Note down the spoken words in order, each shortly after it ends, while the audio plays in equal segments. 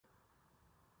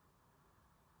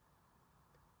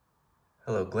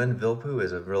Hello, Glenn Vilppu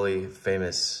is a really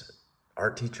famous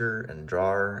art teacher and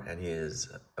drawer, and he is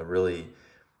a really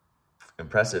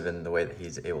impressive in the way that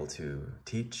he's able to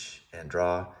teach and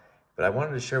draw. But I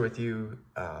wanted to share with you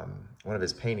one of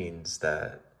his paintings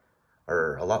that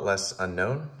are a lot less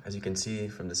unknown. As you can see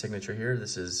from the signature here,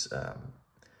 this is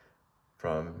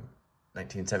from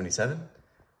 1977,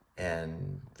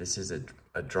 and this is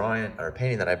a drawing or a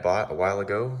painting that I bought a while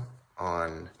ago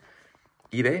on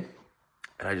eBay,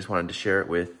 and I just wanted to share it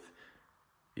with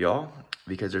y'all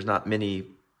because there's not many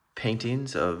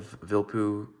paintings of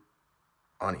Vilppu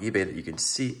on eBay that you can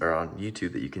see, or on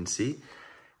YouTube that you can see.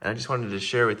 And I just wanted to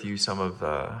share with you some of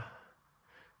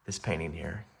this painting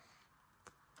here.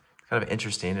 It's kind of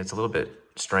interesting. It's a little bit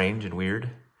strange and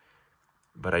weird,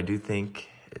 but I do think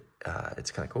it's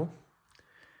kind of cool.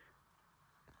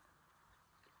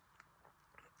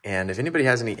 And if anybody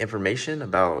has any information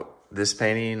about this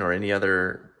painting or any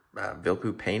other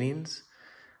Vilppu paintings,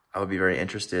 I would be very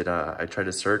interested. I tried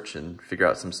to search and figure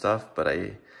out some stuff, but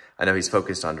I know he's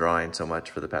focused on drawing so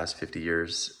much for the past 50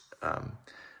 years.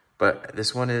 But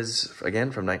this one is,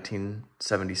 again, from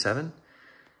 1977,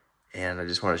 and I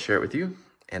just want to share it with you.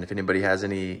 And if anybody has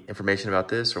any information about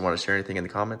this or want to share anything in the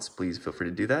comments, please feel free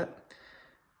to do that.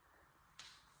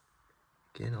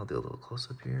 Again, I'll do a little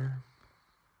close-up here.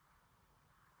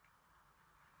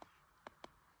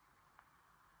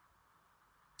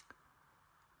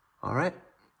 All right.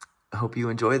 I hope you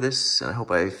enjoy this, and I hope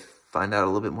I find out a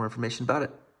little bit more information about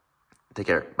it. Take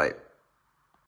care. Bye.